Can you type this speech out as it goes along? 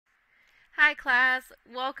Hi class,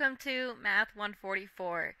 welcome to Math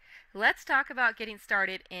 144. Let's talk about getting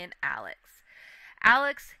started in ALEKS.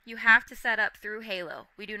 ALEKS, you have to set up through Halo.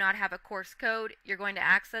 We do not have a course code. You're going to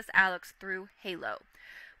access ALEKS through Halo.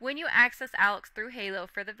 When you access ALEKS through Halo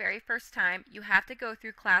for the very first time, you have to go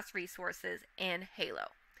through class resources in Halo.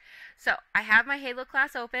 So I have my Halo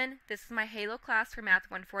class open. This is my Halo class for Math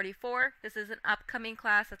 144. This is an upcoming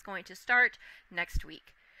class that's going to start next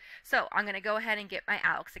week. So I'm going to go ahead and get my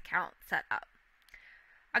ALEKS account set up.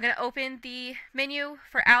 I'm going to open the menu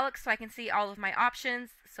for ALEKS so I can see all of my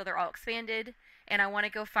options, so they're all expanded, and I want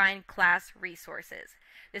to go find class resources.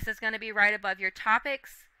 This is going to be right above your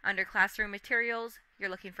topics. Under classroom materials, you're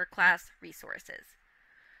looking for class resources.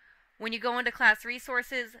 When you go into class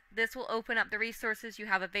resources, this will open up the resources you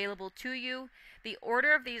have available to you. The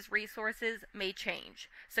order of these resources may change,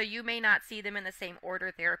 so you may not see them in the same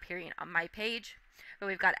order they're appearing on my page. But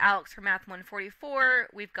we've got ALEKS for Math 144,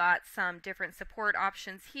 we've got some different support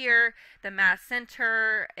options here, the Math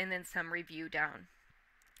Center, and then some review down,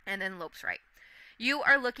 and then Lopes right. You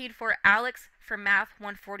are looking for ALEKS for Math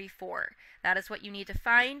 144. That is what you need to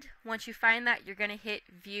find. Once you find that, you're going to hit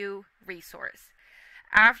View Resource.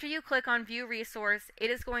 After you click on View Resource, it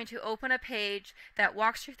is going to open a page that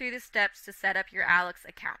walks you through the steps to set up your ALEKS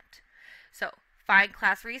account. So, find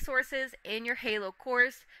class resources in your Halo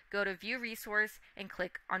course, go to View Resource, and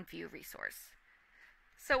click on View Resource.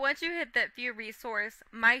 So once you hit that View Resource,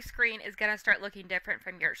 my screen is going to start looking different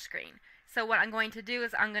from your screen. So what I'm going to do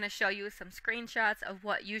is I'm going to show you some screenshots of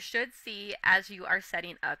what you should see as you are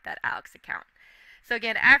setting up that ALEKS account. So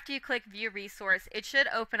again, after you click View Resource, it should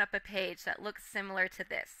open up a page that looks similar to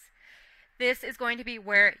this. This is going to be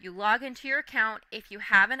where you log into your account if you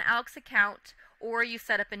have an ALEKS account or you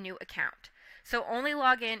set up a new account. So only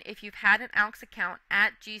log in if you've had an ALEKS account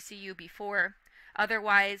at GCU before.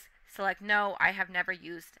 Otherwise, select No, I have never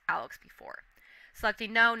used ALEKS before.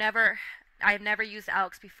 Selecting No, I have never used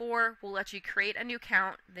ALEKS before will let you create a new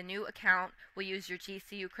account. The new account will use your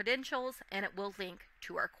GCU credentials and it will link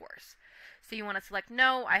to our course. So you want to select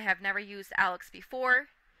No, I have never used ALEKS before.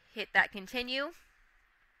 Hit that Continue.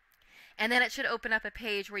 And then it should open up a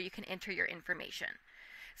page where you can enter your information.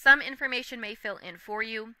 Some information may fill in for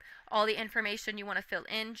you. All the information you want to fill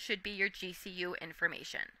in should be your GCU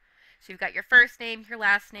information. So you've got your first name, your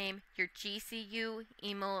last name, your GCU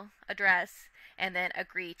email address, and then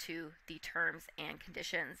agree to the terms and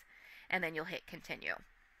conditions, and then you'll hit Continue.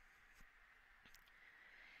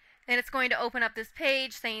 And it's going to open up this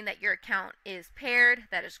page saying that your account is paired.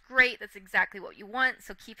 That is great. That's exactly what you want.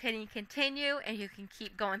 So keep hitting Continue, and you can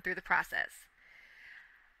keep going through the process.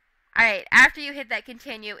 Alright, after you hit that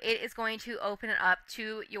Continue, it is going to open it up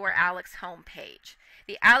to your ALEKS home page.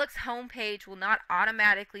 The ALEKS home page will not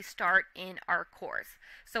automatically start in our course.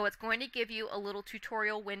 So it's going to give you a little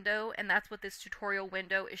tutorial window, and that's what this tutorial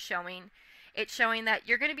window is showing. It's showing that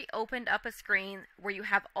you're going to be opened up a screen where you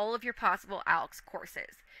have all of your possible ALEKS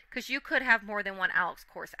courses. Because you could have more than one ALEKS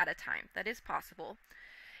course at a time. That is possible.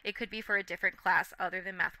 It could be for a different class other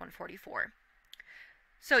than Math 144.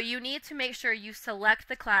 So you need to make sure you select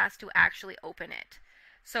the class to actually open it.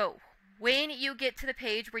 So when you get to the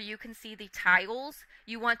page where you can see the tiles,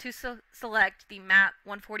 you want to select the Math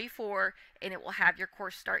 144 and it will have your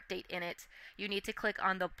course start date in it. You need to click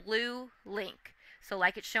on the blue link. So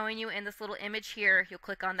like it's showing you in this little image here, you'll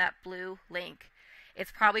click on that blue link.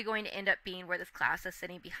 It's probably going to end up being where this class is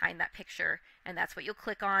sitting behind that picture, and that's what you'll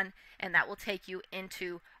click on, and that will take you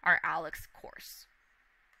into our ALEKS course.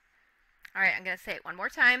 Alright, I'm going to say it one more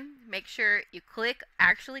time. Make sure you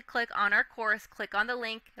actually click on our course, click on the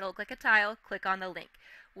link, it'll look like a tile, click on the link.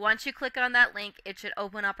 Once you click on that link, it should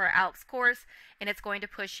open up our ALEKS course, and it's going to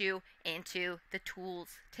push you into the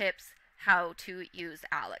tools, tips, how to use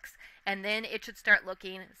ALEKS. And then it should start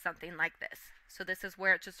looking something like this. So this is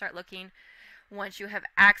where it should start looking once you have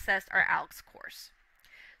accessed our ALEKS course.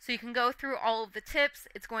 So you can go through all of the tips.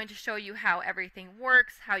 It's going to show you how everything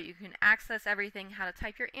works, how you can access everything, how to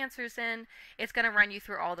type your answers in. It's going to run you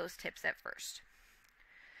through all those tips at first.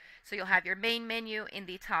 So you'll have your main menu in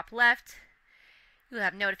the top left. You'll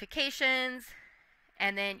have notifications,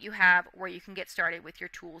 and then you have where you can get started with your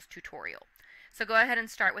tools tutorial. So go ahead and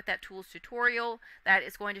start with that tools tutorial. That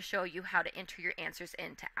is going to show you how to enter your answers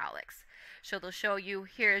into ALEKS. So they'll show you,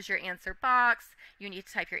 here is your answer box. You need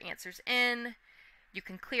to type your answers in. You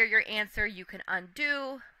can clear your answer, you can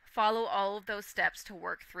undo, follow all of those steps to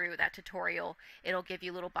work through that tutorial. It'll give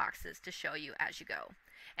you little boxes to show you as you go.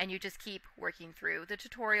 And you just keep working through the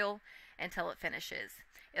tutorial until it finishes.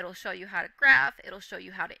 It'll show you how to graph, it'll show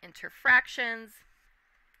you how to enter fractions,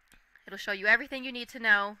 it'll show you everything you need to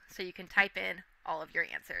know so you can type in all of your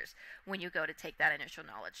answers when you go to take that initial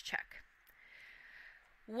knowledge check.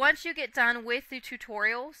 Once you get done with the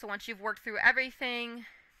tutorial, so once you've worked through everything,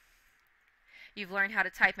 you've learned how to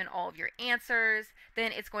type in all of your answers,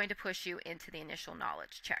 then it's going to push you into the initial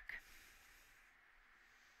knowledge check.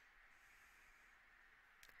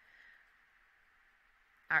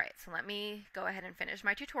 Alright, so let me go ahead and finish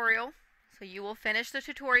my tutorial. So you will finish the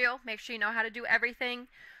tutorial, make sure you know how to do everything.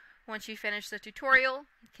 Once you finish the tutorial,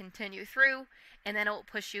 continue through, and then it will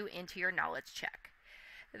push you into your knowledge check.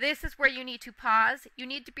 This is where you need to pause. You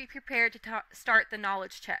need to be prepared to start the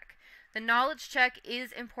knowledge check. The knowledge check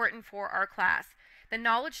is important for our class. The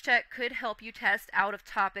knowledge check could help you test out of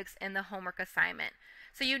topics in the homework assignment.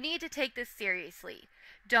 So you need to take this seriously.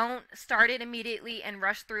 Don't start it immediately and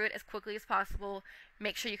rush through it as quickly as possible.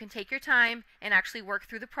 Make sure you can take your time and actually work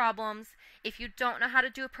through the problems. If you don't know how to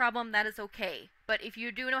do a problem, that is okay. But if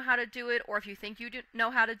you do know how to do it, or if you think you do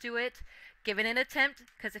know how to do it, give it an attempt,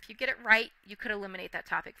 because if you get it right, you could eliminate that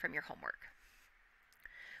topic from your homework.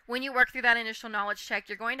 When you work through that initial knowledge check,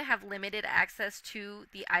 you're going to have limited access to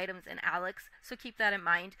the items in ALEKS, so keep that in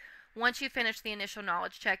mind. Once you finish the initial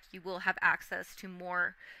knowledge check, you will have access to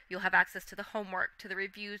more. You'll have access to the homework, to the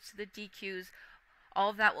reviews, to the DQs. All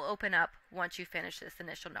of that will open up once you finish this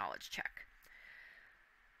initial knowledge check.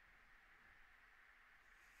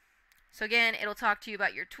 So again, it'll talk to you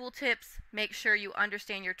about your tooltips. Make sure you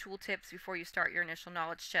understand your tooltips before you start your initial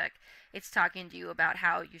knowledge check. It's talking to you about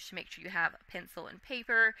how you should make sure you have a pencil and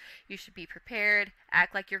paper. You should be prepared.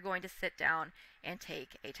 Act like you're going to sit down and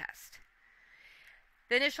take a test.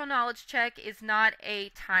 The initial knowledge check is not a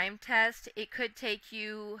time test. It could take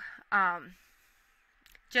you,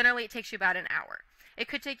 generally it takes you about an hour. It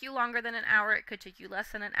could take you longer than an hour. It could take you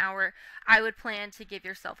less than an hour. I would plan to give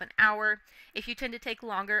yourself an hour. If you tend to take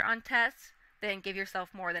longer on tests, then give yourself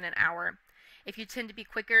more than an hour. If you tend to be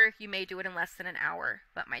quicker, you may do it in less than an hour.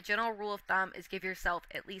 But my general rule of thumb is give yourself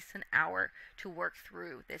at least an hour to work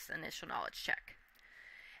through this initial knowledge check.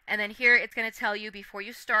 And then here it's going to tell you before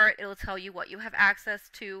you start, it'll tell you what you have access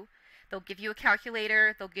to. They'll give you a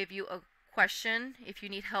calculator. They'll give you a question if you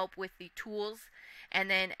need help with the tools. And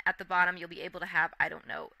then at the bottom, you'll be able to have I don't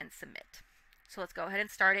know and submit. So let's go ahead and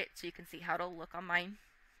start it so you can see how it'll look on mine.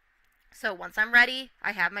 So once I'm ready,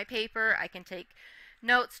 I have my paper. I can take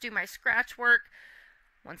notes, do my scratch work.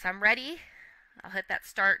 Once I'm ready, I'll hit that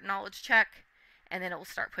start knowledge check, and then it will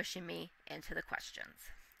start pushing me into the questions.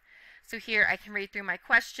 So here I can read through my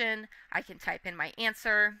question. I can type in my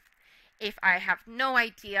answer. If I have no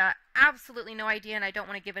idea, absolutely no idea, and I don't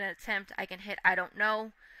want to give it an attempt, I can hit I don't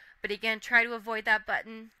know. But again, try to avoid that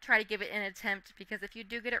button. Try to give it an attempt, because if you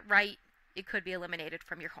do get it right, it could be eliminated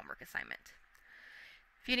from your homework assignment.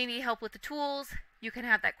 If you need any help with the tools, you can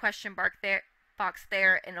have that question box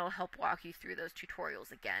there, and it'll help walk you through those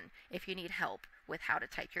tutorials again if you need help with how to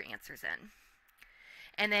type your answers in.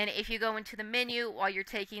 And then if you go into the menu while you're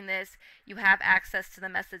taking this, you have access to the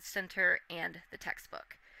message center and the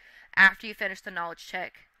textbook. After you finish the knowledge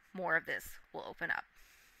check, more of this will open up.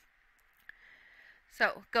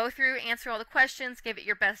 So go through, answer all the questions, give it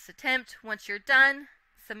your best attempt. Once you're done,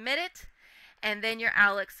 submit it, and then your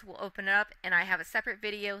ALEKS will open up, and I have a separate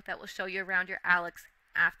video that will show you around your ALEKS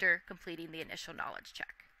after completing the initial knowledge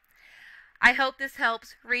check. I hope this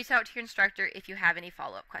helps. Reach out to your instructor if you have any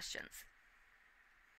follow-up questions.